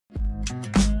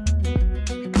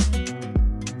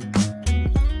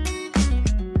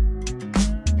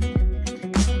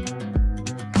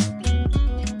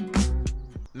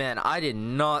Man, I did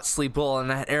not sleep well on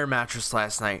that air mattress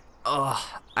last night. Ugh,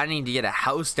 I need to get a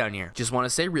house down here. Just want to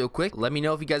say real quick, let me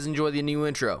know if you guys enjoy the new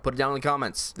intro. Put it down in the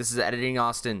comments. This is editing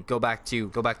Austin. Go back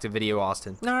to video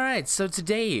Austin. Alright, so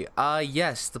today,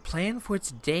 yes, the plan for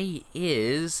today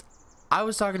is, I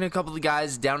was talking to a couple of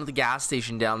guys down at the gas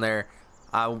station down there.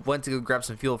 I went to go grab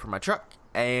some fuel for my truck,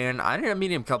 and I ended up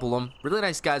meeting a couple of them. Really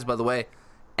nice guys, by the way.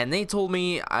 And they told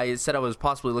me, I said I was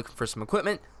possibly looking for some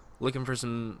equipment, looking for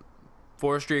some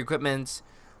forestry equipment,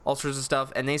 all sorts of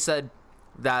stuff, and they said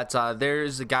that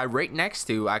there's a guy right next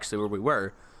to actually where we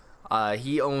were.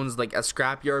 He owns like a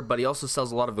scrapyard, but he also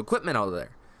sells a lot of equipment out there.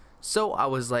 So I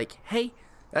was like, hey,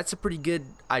 that's a pretty good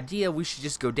idea. We should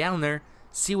just go down there,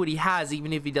 see what he has.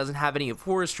 Even if he doesn't have any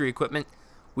forestry equipment,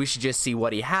 we should just see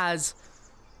what he has,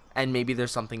 and maybe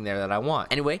there's something there that I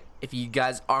want. Anyway, if you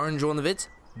guys are enjoying the vids,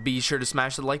 be sure to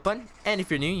smash the like button, and if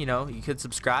you're new, you know, you could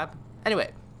subscribe.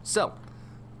 Anyway, so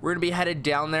we're gonna be headed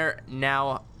down there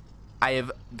now. I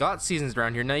have got seasons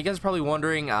around here. Now you guys are probably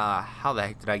wondering, how the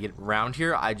heck did I get around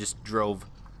here? I just drove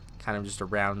kind of just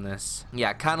around this.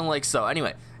 Yeah, kind of like so.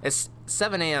 Anyway, it's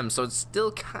 7 a.m. so it's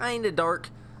still kind of dark.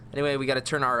 Anyway, we got to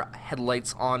turn our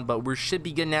headlights on, but we should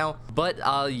be good now. But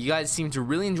you guys seem to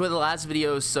really enjoy the last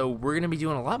video, so we're gonna be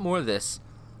doing a lot more of this.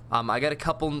 I got a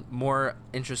couple more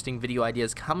interesting video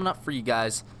ideas coming up for you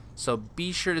guys, so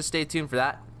be sure to stay tuned for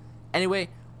that. Anyway,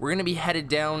 we're gonna be headed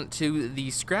down to the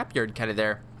scrapyard kind of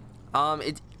there.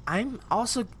 I'm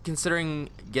also considering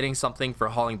getting something for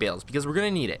hauling bales because we're gonna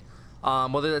need it.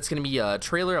 Whether that's gonna be a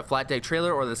trailer, a flat deck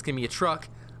trailer, or that's gonna be a truck,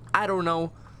 I don't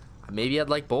know. Maybe I'd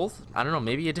like both. I don't know.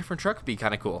 Maybe a different truck would be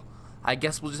kind of cool. I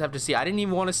guess we'll just have to see. I didn't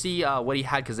even want to see what he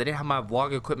had because I didn't have my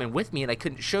vlog equipment with me and I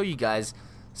couldn't show you guys.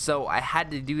 So I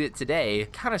had to do it today.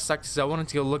 Kind of sucked because I wanted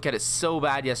to go look at it so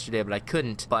bad yesterday, but I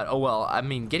couldn't. But oh well. I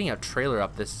mean, getting a trailer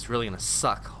up this is really gonna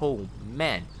suck. Oh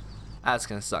man, that's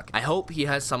gonna suck. I hope he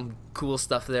has some cool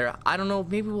stuff there. I don't know.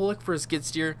 Maybe we'll look for a skid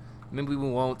steer. Maybe we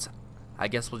won't. I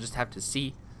guess we'll just have to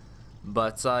see.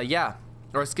 But yeah,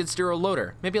 or a skid steer or a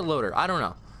loader. Maybe a loader. I don't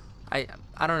know.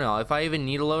 I don't know if I even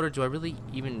need a loader. Do I really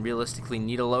even realistically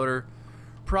need a loader?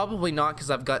 Probably not, because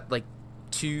I've got like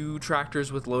 2 tractors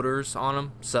with loaders on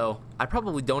them, so I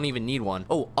probably don't even need one.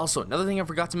 Oh, also another thing I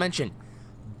forgot to mention,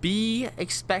 be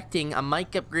expecting a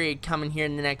mic upgrade coming here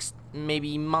in the next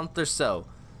maybe month or so.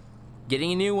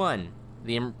 Getting a new one.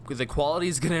 The quality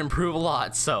is gonna improve a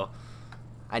lot, so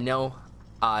I know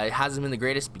it hasn't been the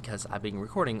greatest because I've been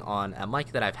recording on a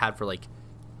mic that I've had for like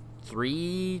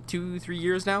 3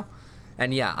 years now,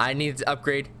 and yeah, I need to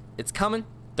upgrade. It's coming,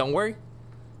 don't worry.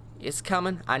 It's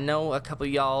coming. I know a couple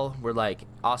of y'all were like,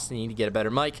 Austin, you need to get a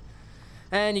better mic,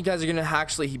 and you guys are gonna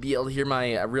actually be able to hear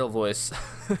my real voice.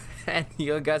 And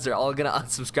you guys are all gonna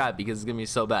unsubscribe because it's gonna be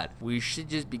so bad. We should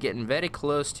just be getting very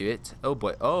close to it. Oh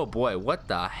boy, what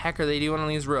the heck are they doing on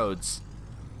these roads?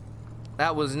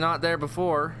 That was not there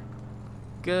before.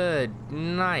 Good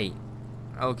night.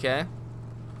 Okay.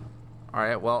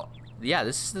 Alright, well, yeah,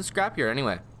 this is the scrapyard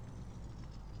anyway.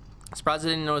 Surprised I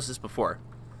didn't notice this before.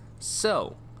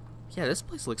 So yeah, this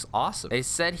place looks awesome. They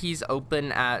said he's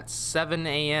open at 7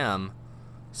 a.m.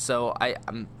 So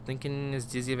I'm thinking,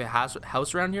 does he have a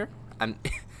house around here?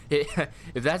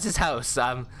 If that's his house,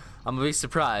 I'm gonna be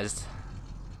surprised.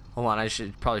 Hold on, I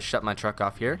should probably shut my truck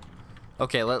off here.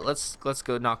 Okay, let's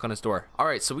go knock on his door. All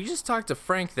right, so we just talked to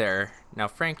Frank there. Now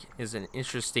Frank is an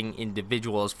interesting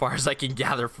individual as far as I can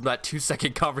gather from that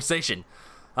 2-second conversation.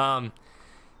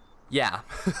 Yeah,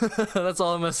 that's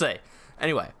all I'm gonna say.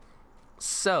 Anyway.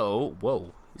 So,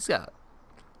 whoa, he's got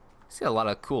a lot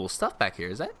of cool stuff back here,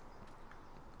 is that?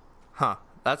 Huh,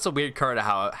 that's a weird car to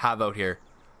have out here.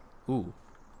 Ooh,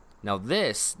 now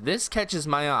this catches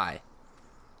my eye.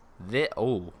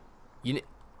 Oh,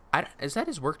 is that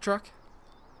his work truck?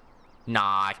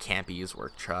 Nah, it can't be his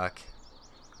work truck.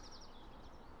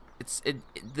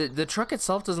 The truck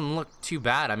itself doesn't look too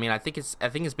bad. I mean, I think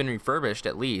it's been refurbished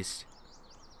at least.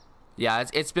 Yeah,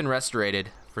 it's been restorated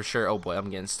for sure. Oh boy, I'm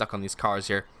getting stuck on these cars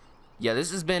here. Yeah,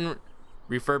 this has been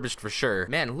refurbished for sure.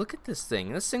 Man, look at this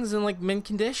thing. This thing's in like mint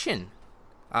condition.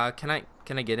 Can I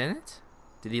get in it?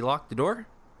 Did he lock the door?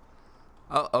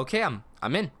 Oh, okay, I'm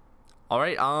in. All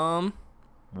right.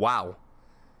 Wow.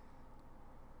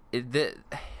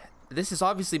 This has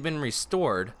obviously been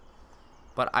restored,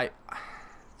 but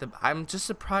I'm just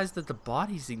surprised that the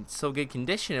body's in so good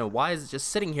condition. And why is it just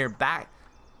sitting here back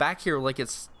here like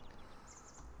it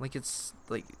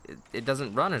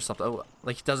doesn't run or something? Oh,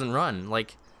 like it doesn't run.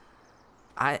 Like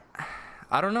I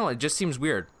don't know. It just seems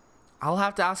weird. I'll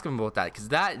have to ask him about that, because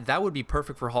that would be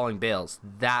perfect for hauling bales.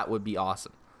 That would be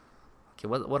awesome. Okay,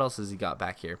 what else has he got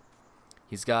back here?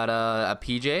 He's got a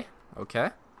PJ.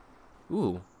 Okay.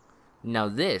 Ooh, Now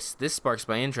this sparks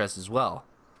my interest as well.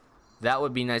 That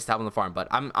would be nice to have on the farm, but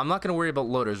I'm not gonna worry about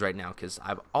loaders right now because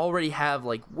I already have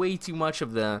like way too much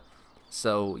of the.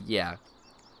 So yeah.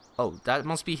 Oh, that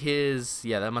must be his.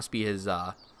 Yeah, that must be his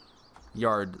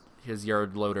yard. His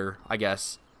yard loader, I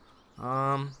guess.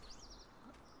 Huh.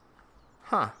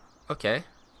 Okay.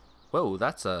 Whoa,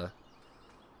 that's a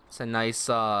nice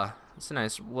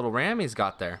little ram he's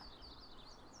got there.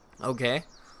 Okay.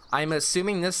 I'm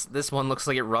assuming this one looks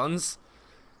like it runs.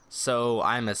 So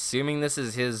I'm assuming this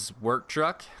is his work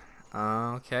truck.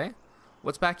 Okay.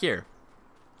 What's back here?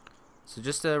 So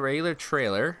just a regular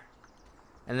trailer.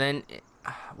 And then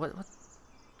what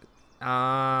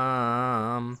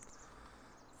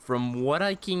from what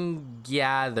I can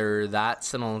gather,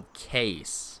 that's an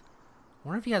case. I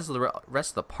wonder if he has the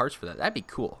rest of the parts for that. That'd be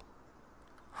cool.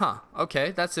 Huh.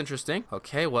 Okay, that's interesting.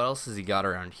 Okay, what else has he got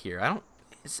around here?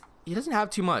 He doesn't have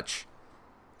too much.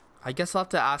 I guess I'll have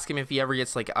to ask him if he ever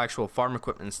gets like actual farm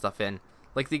equipment and stuff in.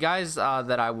 Like the guys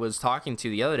that I was talking to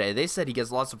the other day, they said he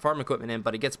gets lots of farm equipment in,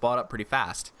 but it gets bought up pretty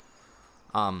fast.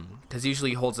 Because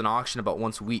usually he holds an auction about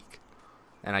once a week.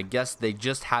 And I guess they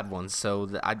just had one,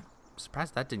 so I'm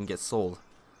surprised that didn't get sold.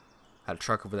 Had a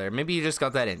truck over there. Maybe he just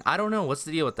got that in. I don't know. What's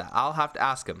the deal with that? I'll have to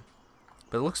ask him.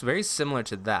 But it looks very similar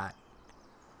to that.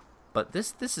 But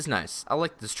this is nice. I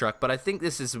like this truck, but I think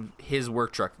this is his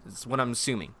work truck. That's what I'm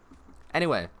assuming.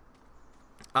 Anyway,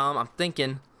 I'm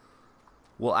thinking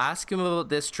we'll ask him about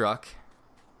this truck,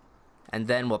 and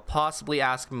then we'll possibly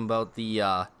ask him about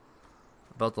the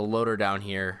loader down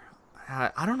here.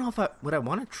 I don't know if would I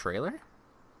want a trailer?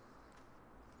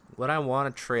 Would I want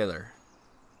a trailer?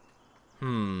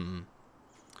 I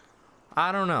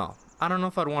don't know. I don't know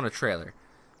if I'd want a trailer,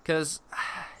 cause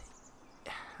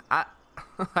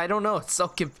I don't know.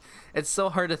 It's so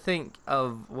hard to think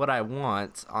of what I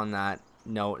want on that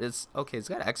note. It's okay. It's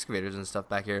got excavators and stuff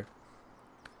back here.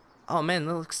 Oh man,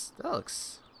 that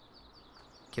looks.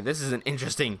 Okay, this is an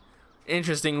interesting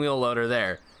wheel loader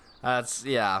there. That's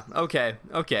yeah. Okay.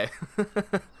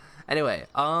 Anyway,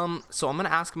 so I'm gonna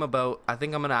ask him about. I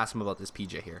think I'm gonna ask him about this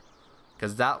PJ here,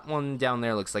 because that one down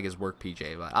there looks like his work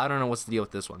PJ, but I don't know what's the deal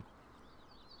with this one.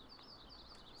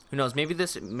 Who knows? Maybe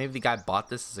the guy bought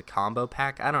this as a combo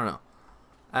pack. I don't know.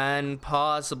 And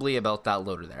possibly about that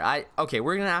loader there. Okay,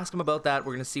 we're gonna ask him about that.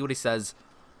 We're gonna see what he says.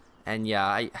 And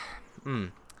yeah, there's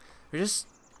just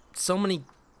so many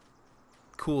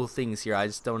cool things here. I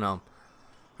just don't know.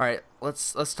 All right,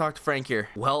 let's talk to Frank here.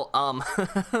 Well,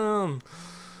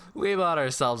 we bought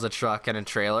ourselves a truck and a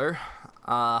trailer.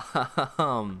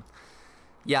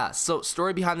 Yeah. So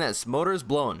story behind this: motor's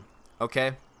blown.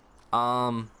 Okay.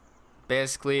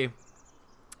 Basically,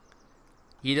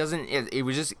 he doesn't.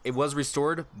 It was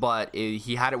restored, but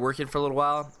he had it working for a little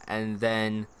while, and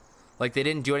then, like, they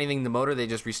didn't do anything to the motor. They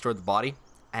just restored the body,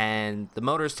 and the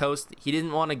motor's toast. He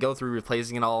didn't want to go through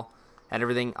replacing it all and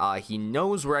everything. He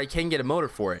knows where I can get a motor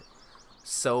for it,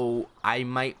 so I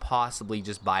might possibly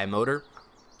just buy a motor.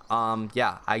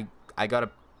 Yeah, I got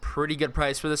a pretty good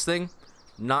price for this thing.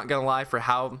 Not gonna lie, for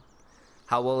how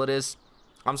well it is.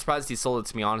 I'm surprised he sold it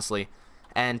to me, honestly.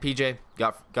 And PJ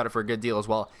got it for a good deal as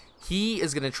well. He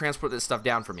is going to transport this stuff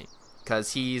down for me,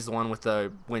 because he's the one with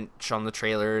the winch on the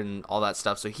trailer and all that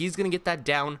stuff. So he's going to get that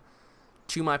down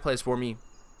to my place for me.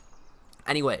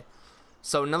 Anyway,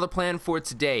 so another plan for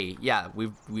today. Yeah,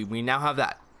 we now have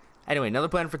that. Anyway, another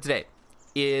plan for today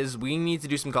is we need to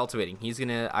do some cultivating. He's going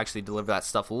to actually deliver that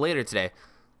stuff later today.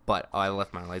 But I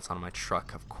left my lights on in my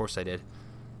truck. Of course I did.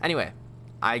 Anyway,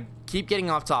 I keep getting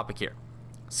off topic here.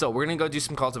 So we're gonna go do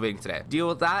some cultivating today. Deal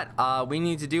with that. We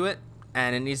need to do it,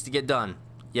 and it needs to get done.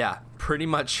 Yeah, pretty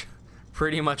much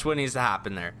what needs to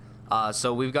happen there.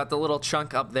 So we've got the little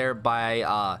chunk up there by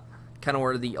kind of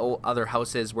where the old other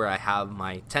house is, where I have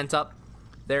my tent up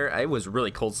there. It was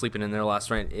really cold sleeping in there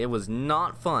last night. It was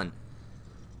not fun.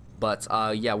 But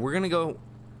yeah, we're gonna go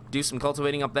do some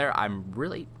cultivating up there. I'm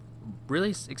really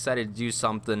excited to do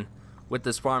something with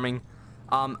this farming.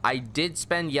 I did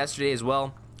spend yesterday as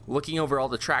well looking over all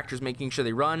the tractors, making sure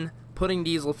they run, putting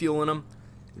diesel fuel in them.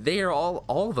 They are all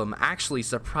of them actually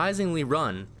surprisingly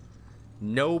run,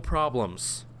 no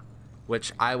problems,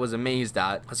 which I was amazed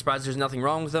at. I'm surprised there's nothing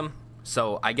wrong with them,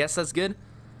 so I guess that's good.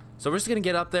 So we're just gonna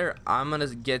get up there. I'm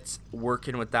gonna get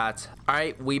working with that. All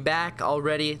right, we back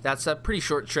already. That's a pretty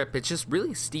short trip. It's just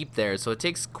really steep there, so it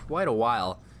takes quite a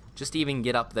while just to even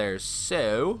get up there.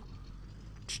 So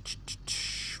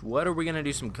what are we gonna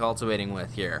do some cultivating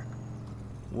with here?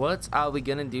 What are we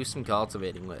gonna do some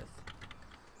cultivating with?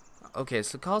 Okay,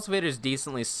 so cultivator's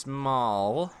decently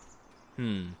small.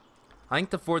 I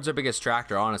think the Ford's our biggest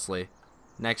tractor, honestly,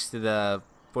 next to the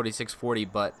 4640,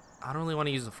 but I don't really want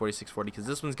to use the 4640 because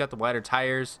this one's got the wider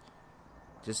tires.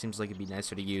 Just seems like it'd be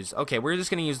nicer to use. Okay, we're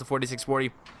just gonna use the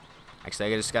 4640.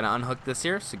 Actually, I just gotta unhook this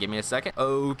here, so give me a second.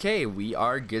 Okay, we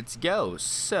are good to go.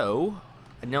 So,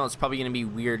 I know it's probably gonna be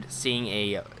weird seeing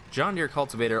a John Deere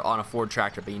cultivator on a Ford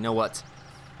tractor, but you know what?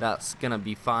 That's gonna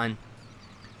be fine.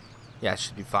 Yeah, it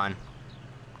should be fine.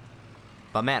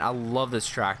 But man, I love this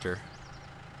tractor.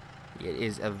 It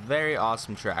is a very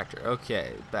awesome tractor.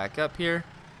 Okay, back up here.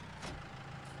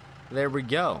 There we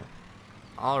go.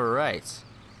 Alright.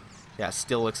 Yeah,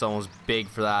 still looks almost big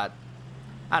for that.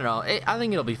 I don't know. I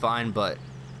think it'll be fine, but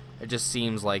it just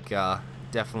seems like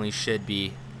definitely should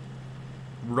be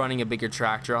running a bigger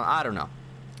tractor on. I don't know.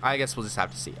 I guess we'll just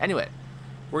have to see. Anyway,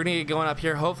 we're gonna get going up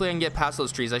here. Hopefully I can get past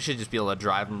those trees. I should just be able to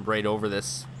drive them right over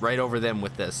them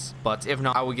with this. But if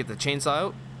not, I will get the chainsaw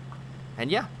out. And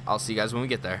yeah, I'll see you guys when we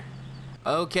get there.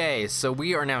 Okay, so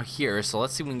we are now here. So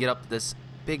let's see if we can get up this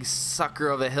big sucker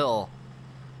of a hill.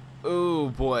 Oh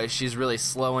boy, she's really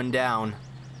slowing down.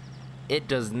 It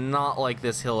does not like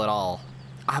this hill at all.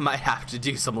 I might have to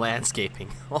do some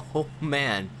landscaping. Oh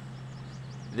man.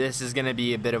 This is gonna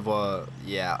be a bit of a,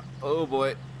 yeah. Oh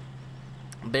boy.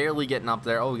 Barely getting up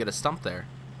there. Oh, we got a stump there.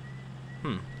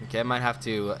 Okay, I might have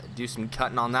to do some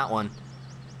cutting on that one.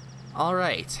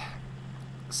 Alright.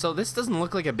 So this doesn't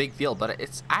look like a big field, but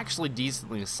it's actually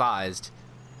decently sized.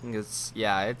 I think it's,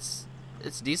 yeah, it's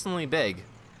decently big.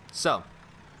 So,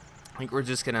 I think we're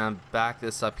just gonna back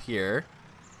this up here.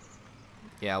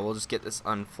 Yeah, we'll just get this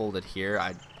unfolded here.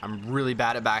 I'm really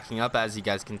bad at backing up, as you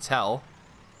guys can tell.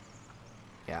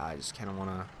 Yeah, I just kind of want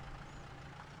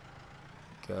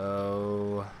to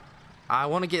go. I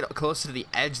want to get closer to the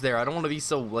edge there. I don't want to be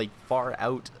so like far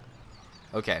out.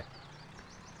 Okay.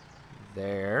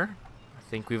 There. I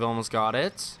think we've almost got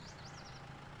it.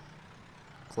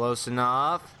 Close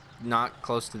enough. Not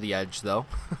close to the edge though.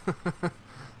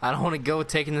 I don't want to go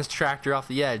taking this tractor off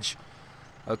the edge.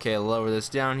 Okay, lower this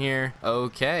down here.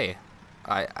 Okay.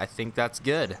 I think that's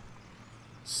good.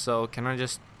 So can I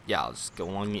just, yeah, I'll just go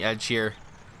along the edge here.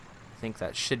 I think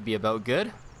that should be about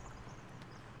good.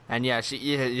 And yeah,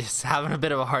 she's having a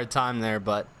bit of a hard time there,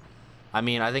 but I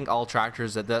mean, I think all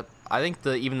tractors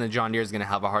even the John Deere is gonna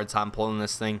have a hard time pulling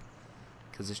this thing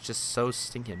because it's just so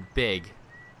stinking big.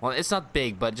 Well, it's not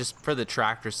big, but just for the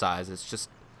tractor size, it's just,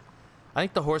 I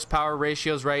think the horsepower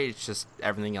ratio is right. It's just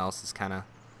everything else is kind of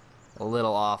a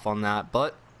little off on that,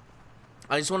 but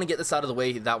I just want to get this out of the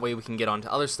way. That way we can get on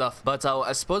to other stuff. But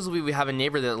supposedly we have a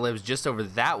neighbor that lives just over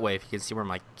that way. If you can see where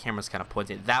my camera's kind of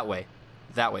pointed, that way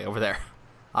over there.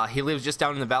 He lives just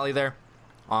down in the valley there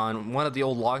on one of the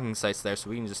old logging sites there, so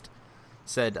we can just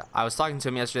said, I was talking to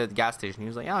him yesterday at the gas station. He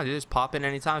was like, yeah, just pop in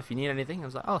anytime if you need anything. I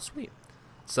was like, oh sweet.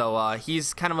 So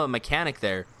he's kind of a mechanic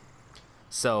there,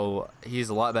 so he's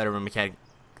a lot better of a mechanic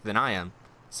than I am.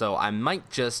 So I might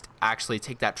just actually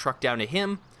take that truck down to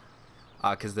him,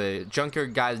 because the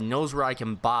junkyard guy knows where I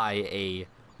can buy a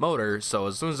motor. So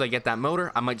as soon as I get that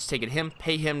motor, I might just take it to him,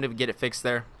 pay him to get it fixed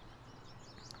there.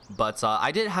 But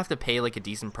I did have to pay like a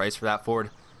decent price for that Ford,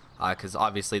 because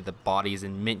obviously the body's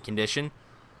in mint condition.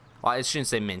 Well, I shouldn't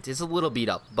say mint, it's a little beat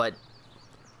up, but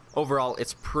overall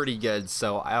it's pretty good.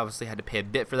 So I obviously had to pay a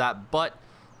bit for that, but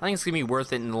I think it's gonna be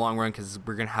worth it in the long run because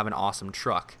we're gonna have an awesome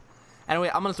truck. Anyway,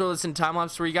 I'm gonna throw this in time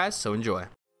lapse for you guys, so enjoy.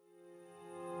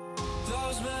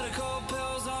 Those medical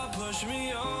pills are pushing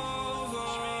me over.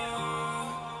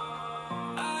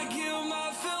 I kill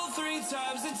my fill 3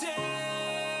 times a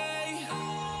day.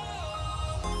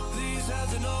 These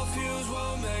heads and no fuse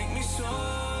won't make me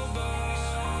sober.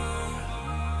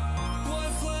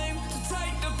 One flame to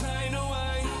take the pain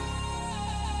away.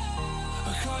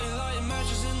 I caught you lighting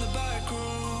matches in the back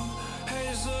room.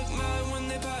 Haters look mad when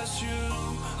they pass you.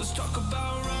 Let's talk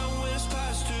about around when it's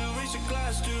past due. Reach a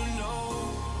glass to know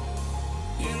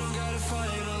you don't gotta fight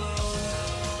alone.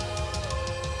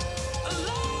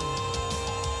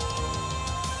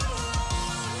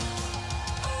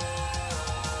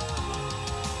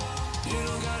 You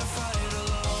don't gotta fight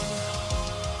alone.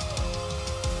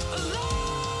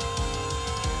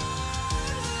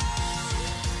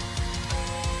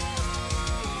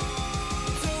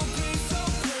 Don't be so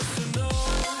personal.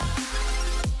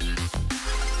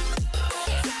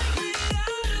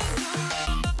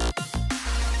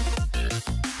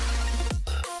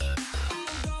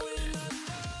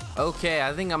 Okay,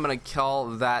 I think I'm gonna call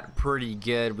that pretty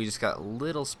good. We just got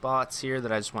little spots here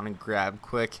that I just want to grab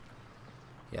quick.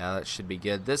 Yeah, that should be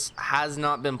good. This has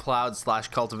not been plowed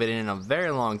 / cultivated in a very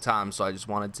long time, so I just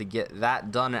wanted to get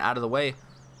that done and out of the way.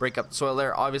 Break up the soil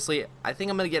there. Obviously, I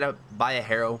think I'm gonna buy a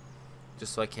harrow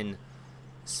just so I can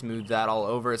smooth that all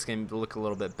over. It's gonna look a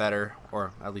little bit better,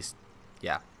 or at least,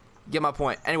 yeah, Get my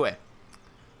point. Anyway,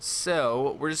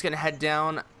 so we're just gonna head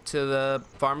down to the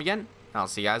farm again. I'll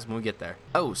see you guys when we get there.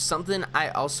 Oh, something I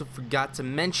also forgot to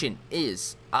mention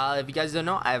is, if you guys don't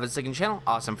know, I have a second channel,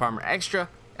 Awesome Farmer Extra.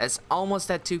 It's almost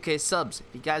at 2K subs. If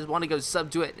you guys want to go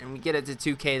sub to it and we get it to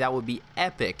 2K, that would be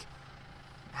epic.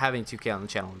 Having 2K on the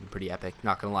channel would be pretty epic,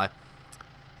 not gonna lie.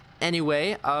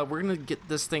 Anyway, we're gonna get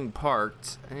this thing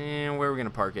parked. And where are we gonna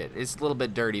park it? It's a little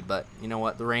bit dirty, but you know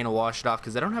what? The rain will wash it off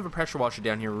because I don't have a pressure washer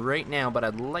down here right now, but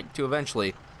I'd like to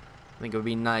eventually. I think it would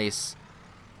be nice.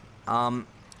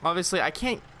 Obviously, I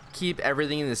can't keep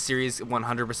everything in this series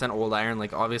 100% old iron,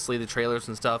 like obviously the trailers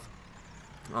and stuff.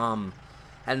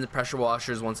 And the pressure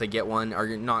washers, once I get one, are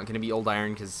not going to be old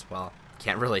iron because, well,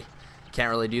 can't really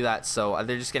do that. So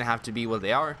they're just going to have to be what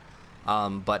they are.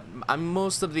 But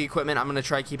most of the equipment, I'm going to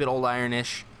try to keep it old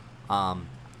iron-ish.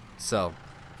 So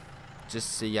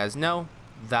just so you guys know,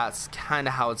 that's kind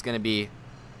of how it's going to be.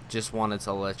 Just wanted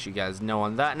to let you guys know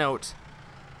on that note.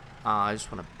 I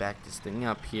just want to back this thing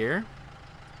up here.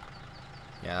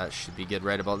 Yeah, that should be good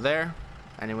right about there.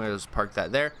 Anyway, let's park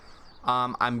that there.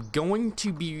 I'm going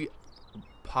to be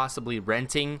possibly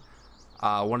renting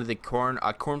one of the corn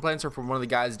plants from one of the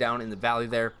guys down in the valley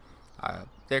there.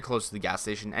 They're close to the gas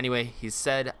station. Anyway, he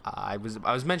said I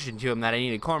was mentioning to him that I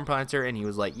need a corn planter, and he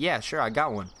was like, "Yeah, sure, I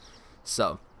got one."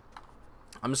 So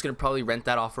I'm just gonna probably rent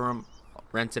it off of him,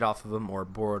 or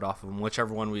borrow it off of him,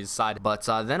 whichever one we decide. But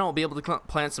then I'll be able to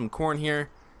plant some corn here.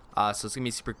 So it's gonna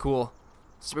be super cool.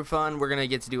 Super fun. We're gonna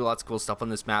get to do lots of cool stuff on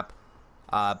this map.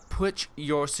 Put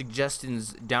your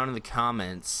suggestions down in the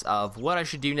comments of what I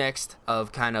should do next,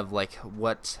 of kind of like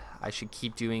what I should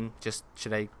keep doing. Just,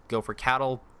 should I go for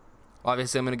cattle?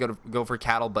 Obviously I'm gonna go for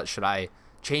cattle, but should I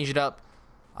change it up,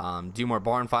 do more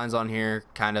barn finds on here?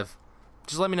 Kind of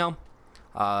just let me know.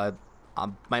 I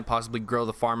might possibly grow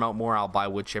the farm out more. I'll buy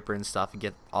wood chipper and stuff and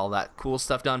get all that cool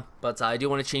stuff done, but I do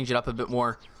want to change it up a bit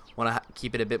more. Want to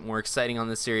keep it a bit more exciting on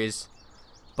this series.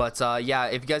 But yeah,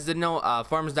 if you guys didn't know,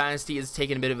 Farmers Dynasty is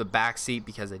taking a bit of a backseat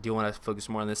because I do want to focus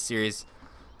more on this series.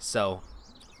 So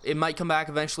it might come back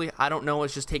eventually. I don't know.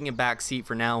 It's just taking a backseat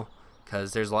for now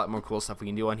because there's a lot more cool stuff we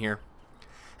can do on here.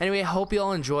 Anyway, I hope you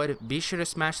all enjoyed. Be sure to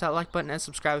smash that like button and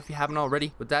subscribe if you haven't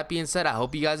already. With that being said, I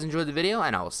hope you guys enjoyed the video,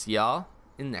 and I will see y'all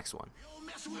in the next one.